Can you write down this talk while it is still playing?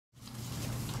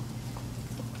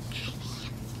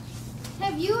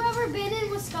have you ever been in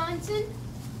Wisconsin?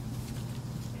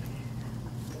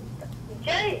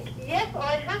 Jake, yes,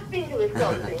 I have been to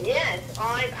Wisconsin, yes.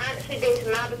 I've actually been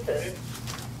to Madison,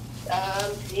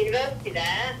 to the university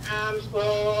there,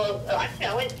 actually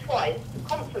I went twice to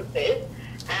conferences,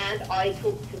 and I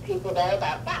talked to people there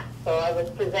about bats. So I was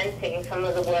presenting some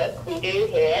of the work we do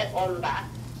here on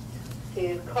bats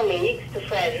to colleagues, to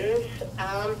friends,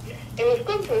 in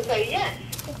Wisconsin, so yes.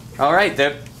 All right,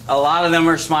 a lot of them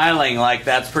are smiling like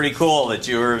that's pretty cool that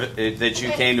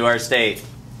you came to our state.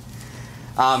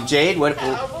 Jade, what?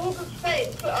 Of all the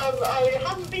states, I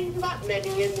haven't been to that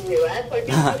many in the US. I've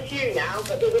been to a few now,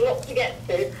 but there's a lot to get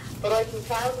to. But I can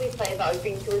proudly say that I've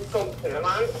been to Wisconsin, and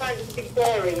I understand it's a big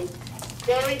dairy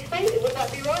state. Would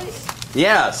that be right?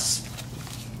 Yes.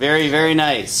 Very, very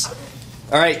nice.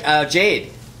 All right,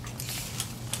 Jade.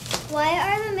 Why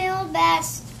are the male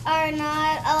bats are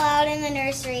not allowed in the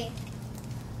nursery?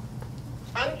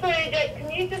 I'm sorry, Jake.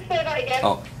 Can you just say that again?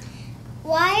 Oh.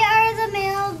 Why are the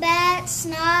male bats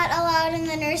not allowed in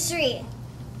the nursery?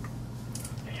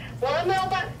 Why are male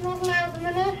bats not allowed in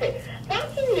the nursery?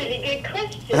 That's a really good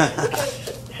question, because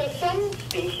for some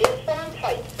species, some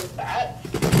types of bats,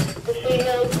 the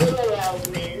females will allow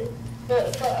them in,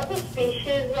 but for other species,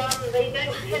 they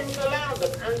don't tend to allow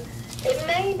them. And it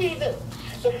may be that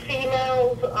the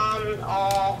females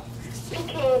are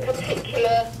picking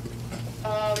particular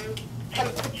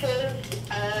temperatures,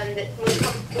 and it's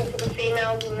more comfortable for the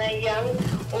females when they're young,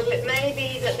 or it may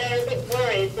be that they're a bit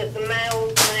worried that the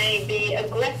males may be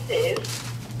aggressive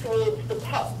towards the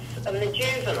pups and the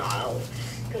juveniles,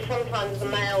 because sometimes the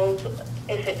males,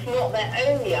 if it's not their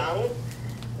own young,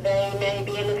 they may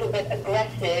be a little bit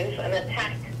aggressive and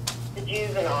attack the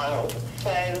juveniles.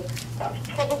 So that's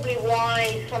probably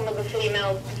why some of the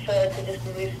females prefer to just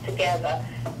roost together.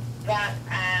 That,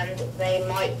 and they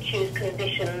might choose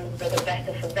conditions that are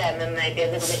better for them and maybe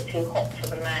a little bit too hot for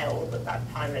the males at that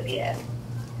time of year.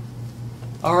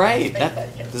 All right.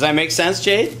 Does that make sense,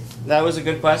 Jade? That was a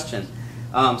good question.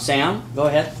 Sam, go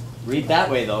ahead. Read that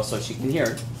way, though, so she can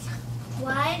hear.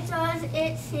 Why does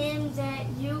it seem that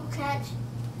you catch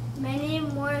many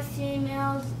more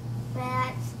female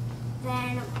bats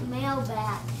than male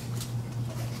bats?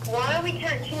 Why are we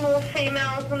catching more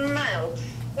females than males?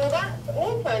 Well, that's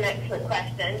also an excellent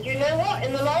question. Do you know what?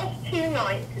 In the last 2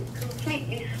 nights, it's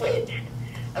completely switched.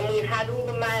 And we've had all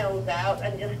the males out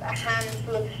and just a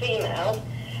handful of females.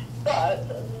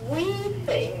 But we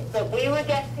think that we were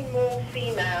getting more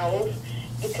females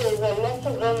because a lot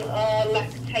of them are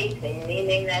lactating,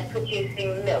 meaning they're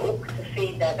producing milk to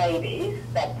feed their babies,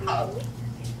 their pups.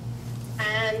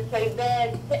 And so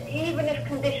even if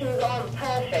conditions aren't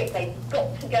perfect, they've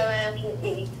got to go out and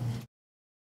eat.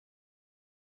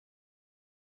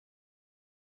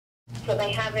 So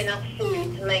they have enough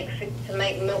food to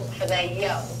make milk for their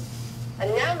young.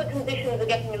 And now the conditions are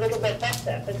getting a little bit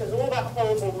better because all that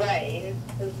horrible rain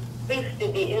has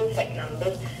boosted the insect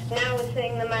numbers. Now we're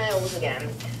seeing the males again.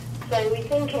 So we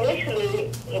think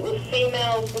initially it was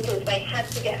females because they had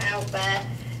to get out there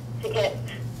to get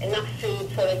enough food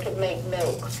so they could make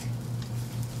milk.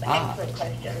 Excellent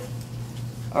question.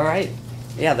 All right.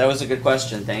 Yeah, that was a good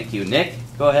question. Thank you. Nick,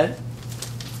 go ahead.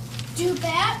 Do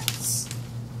bats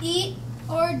eat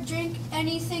or drink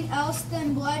anything else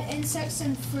than blood, insects,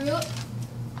 and fruit?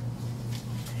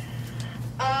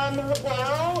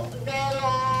 Well, there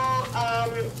are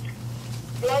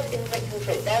blood, insects, and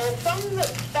fruit. There are some that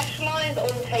specialise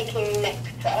on taking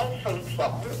nectar from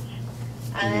plants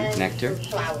and nectar. from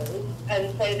flowers,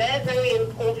 and so they're very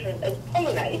important as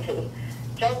pollinators.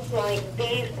 Just like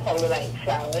bees pollinate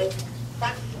flowers,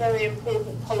 that's very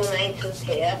important pollinators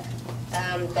here.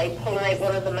 They pollinate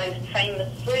one of the most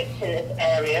famous fruits in this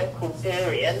area called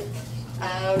durian.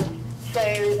 So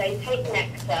they take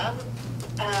nectar,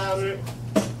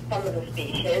 some of the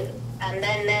species, and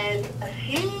then there's a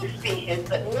few species,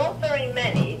 but not very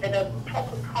many, that are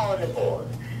proper carnivores.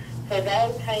 So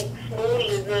they'll take small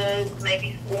lizards,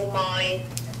 maybe small mice,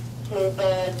 small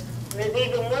birds. There's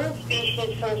even one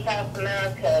species from South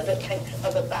America that takes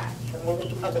other bats and will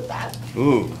eat other bats.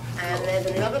 Ooh. And there's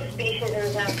another species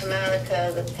in South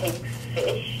America that takes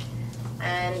fish,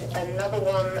 and another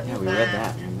one Yeah, we read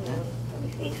that. Remember that? let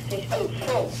me see, fish. Oh,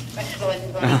 frogs.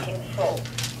 Specialises on eating frogs.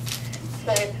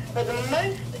 So, but the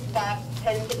most bats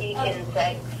tend to eat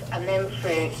insects, and then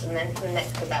fruit, and then some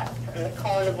nectar bats. And the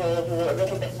carnivores are a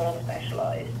little bit more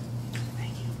specialised.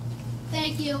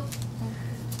 Thank you.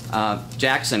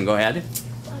 Jackson, go ahead.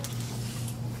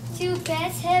 Do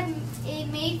bats have a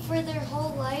mate for their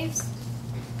whole lives?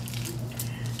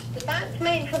 The bats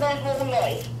mate for their whole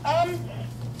life?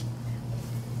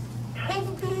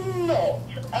 Probably not.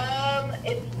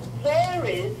 it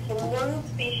varies from one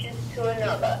species to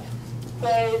another.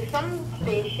 So some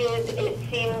species, it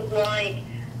seems like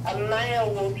a male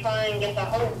will try and get a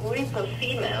whole group of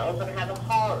females and have a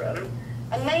harem,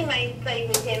 and they may stay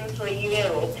with him for a year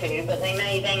or two, but they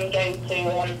may then go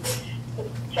to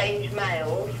change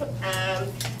males.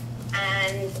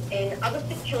 And in other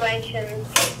situations,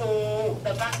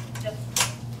 the bats just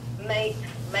mate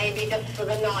maybe just for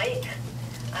the night,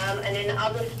 and in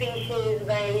other species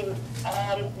they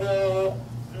will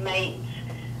mate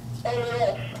on and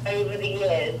off over the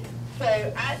years.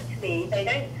 So actually they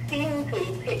don't seem to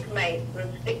pick mates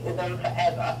and stick with them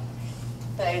forever.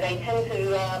 So they tend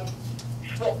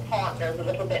to swap partners a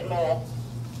little bit more.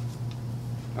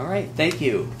 All right, thank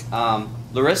you.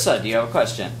 Larissa, do you have a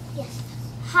question? Yes.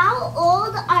 How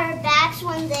old are bats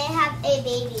when they have a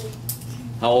baby?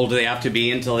 How old do they have to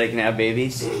be until they can have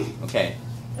babies? Okay.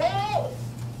 Well,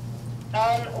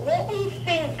 what we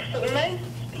think for most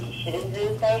species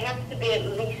is they have to be at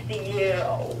least a year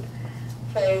old.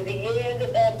 So the year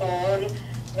that they're born,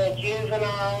 they're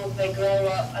juveniles, they grow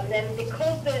up, and then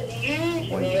because there's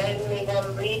usually only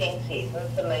one breeding season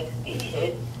for most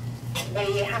species,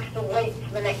 they have to wait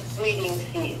for the next breeding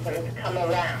season to come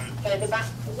around. So the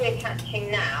bats that we're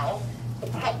catching now, the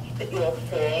pups that you're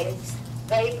seeing,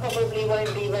 they probably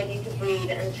won't be ready to breed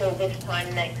until this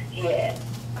time next year.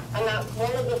 And that's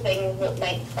one of the things that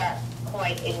makes bats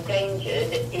quite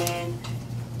endangered, is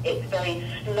it's very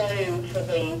slow for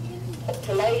the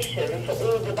population, for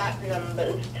all the bat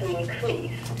numbers to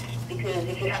increase, because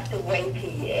if you have to wait a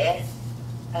year,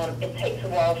 it takes a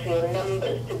while for your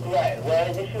numbers to grow.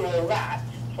 Whereas if you're a rat,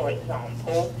 for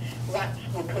example, rats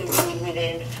will complete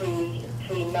within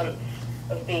three months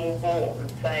of being born.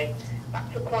 So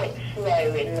bats are quite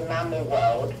slow in the mammal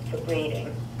world for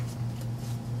breeding.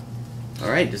 All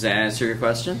right, does that answer your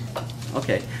question?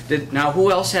 Okay. Now,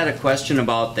 who else had a question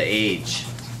about the age?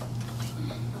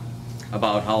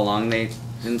 About how long they...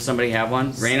 Didn't somebody have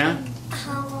one? Raina?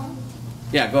 How long?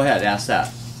 Yeah, go ahead, ask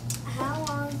that. How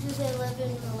long do they live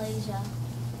in Malaysia?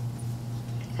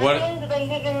 How long do they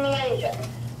live in Malaysia?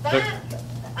 That's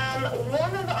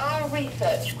one of our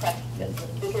research questions,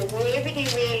 because nobody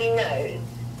really knows.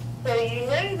 So you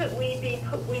know that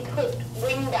we put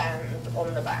wing bands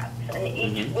on the bats, and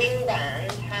each wing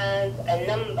band has a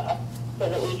number so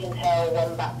that we can tell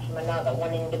one bat from another,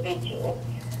 one individual.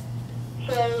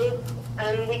 So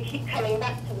we keep coming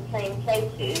back to the same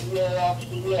places year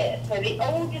after year. So the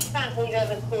oldest bat we've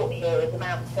ever caught here is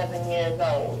about 7 years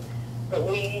old. But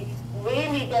we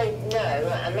really don't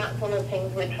know, and that's one of the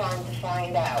things we're trying to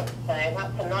find out. So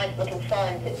that's a nice little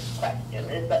scientist question,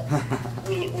 is that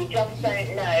we just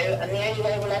don't know, and the only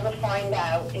way we'll ever find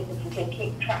out is if we can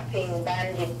keep trapping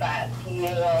banded bats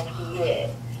year after year.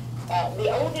 The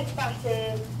oldest bat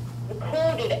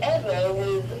recorded ever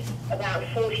was about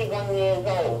 41 years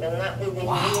old, and that was in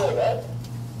Europe.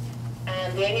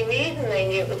 And the only reason they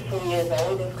knew it was 4 years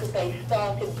old is because they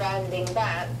started banding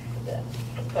bats,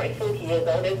 40 years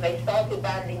old, is they started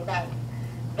banding bats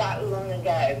that long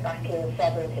ago, back in the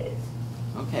 70s.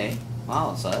 Okay,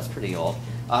 wow, so that's pretty old.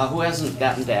 Who hasn't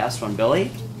gotten to ask one? Billy?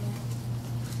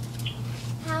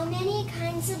 How many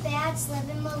kinds of bats live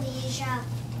in Malaysia?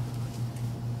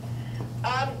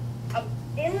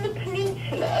 In the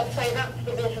peninsula, so that's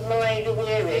the bit of Malaysia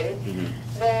we're in,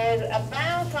 there's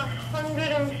about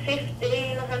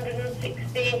 115,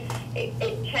 116.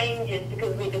 It changes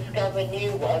because we discover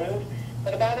new ones,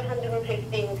 but about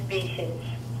 115 species,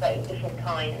 so different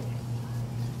kinds.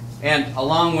 And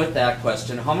along with that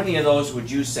question, how many of those would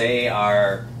you say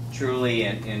are truly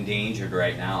endangered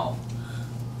right now?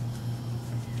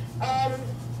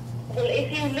 Well,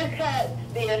 if you look at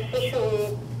the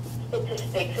official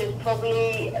statistics, it's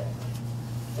probably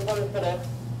the ones that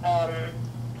are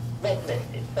red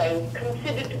listed, so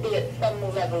considered to be at some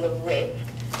level of risk,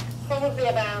 probably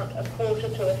about a quarter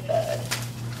to a third.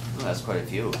 Oh, that's quite a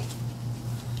few.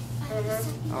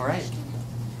 Mm-hmm. All right.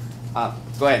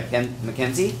 Go ahead,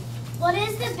 Mackenzie. What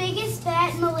is the biggest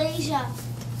bat in Malaysia?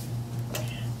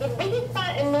 The biggest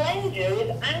bat in Malaysia is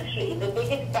actually the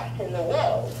biggest bat in the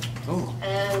world. Oh.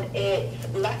 And its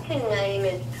Latin name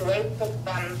is Pteropus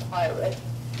vampirus,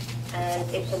 and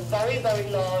it's a very, very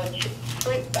large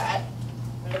fruit bat.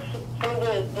 Some of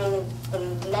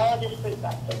the largest fruit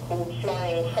bats are called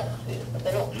flying foxes, but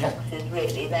they're not foxes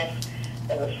really, they're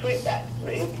a fruit bat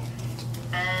group.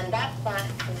 And that bat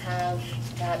can have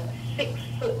about a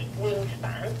 6-foot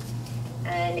wingspan,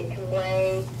 and it can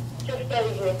weigh just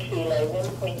over a kilo,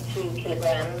 1.2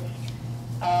 kilograms.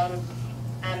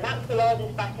 And that's the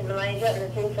largest bat in Malaysia, and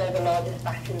it's also the largest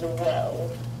bat in the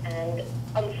world. And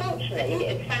unfortunately,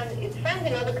 it's found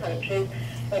in other countries,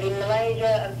 But in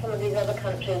Malaysia and some of these other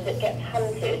countries, it gets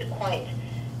hunted quite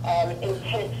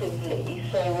intensively,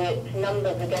 so its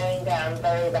numbers are going down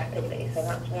very rapidly. So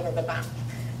that's one of the bats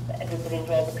that everybody's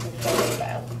rather concerned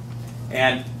about.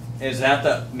 And is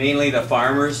that mainly the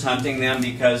farmers hunting them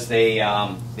because they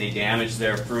damage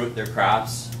their fruit, their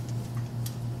crops?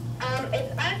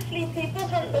 It's actually people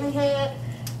hunt them here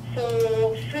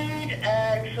for food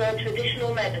and for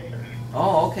traditional medicine.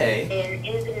 Oh, okay. In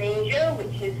Indonesia,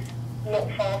 which is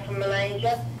not far from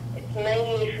Malaysia, it's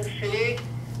mainly for food.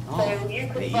 Oh, so you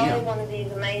could buy one of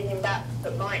these amazing bats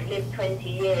that might live 20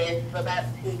 years for about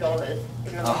 $2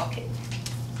 in the market.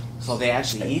 So they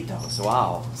actually eat those.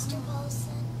 Wow. Mr.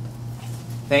 Paulson.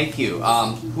 Thank you.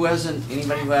 Who hasn't?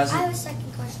 Anybody who hasn't? I have a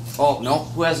second question. Oh no,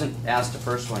 who hasn't asked the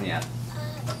first one yet?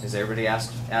 Has everybody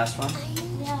asked one?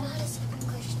 I have a second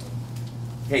question.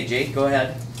 Hey, Jake, go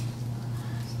ahead.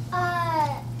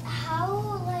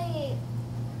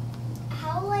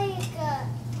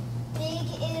 Big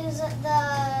is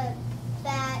the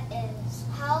bat is?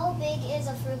 How big is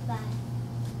a fruit bat?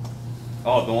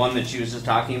 Oh, the one that she was just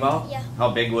talking about? Yeah.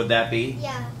 How big would that be?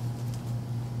 Yeah.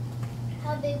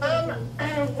 How big would it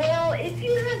be? Well, if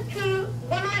you had to,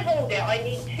 when I hold it, I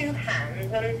need 2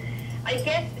 hands, and I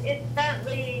guess its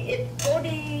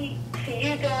body for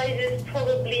you guys is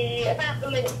probably about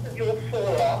the length of your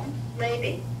forearm,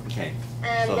 maybe. Okay.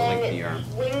 And So the then length of your arm. its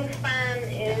wingspan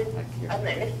is, Like here. I don't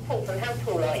know, Mr. Paulson, how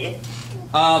tall are you?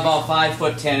 About 5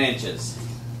 foot 10 inches.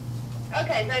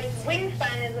 Okay, so its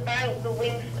wingspan is about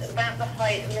the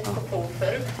height of Mr.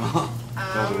 Paulson.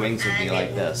 So the wings would be and like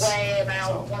it this. will weigh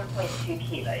about So. 1.2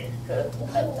 kilos, so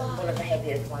one of the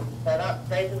heaviest ones. So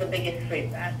those are the biggest fruit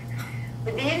bats.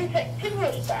 With the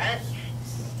insectivorous bats,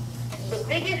 the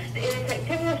biggest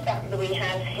insectivorous bat that we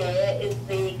have here is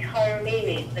the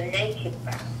Chiromeles, the naked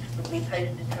bat that we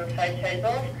posted some photos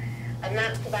of, and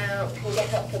that's can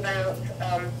get up to about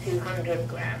 200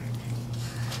 grams.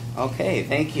 Okay,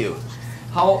 thank you.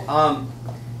 How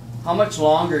much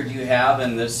longer do you have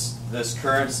in this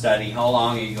current study? How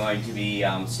long are you going to be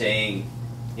staying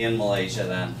in Malaysia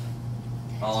then?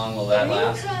 How long will that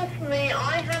last? Personally,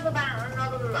 I have about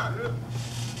another month.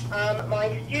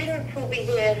 My students will be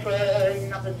here for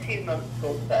another 2 months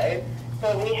or so.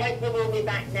 So we hope that we'll be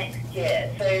back next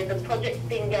year. So the project's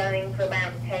been going for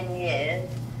about 10 years.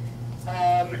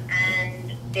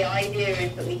 And the idea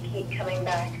is that we keep coming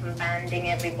back and banding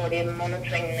everybody and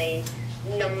monitoring the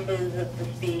numbers of the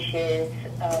species.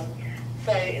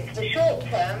 So for the short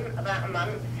term, about a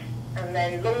month, and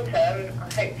then long term,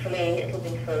 hopefully it'll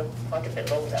be for quite a bit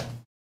longer.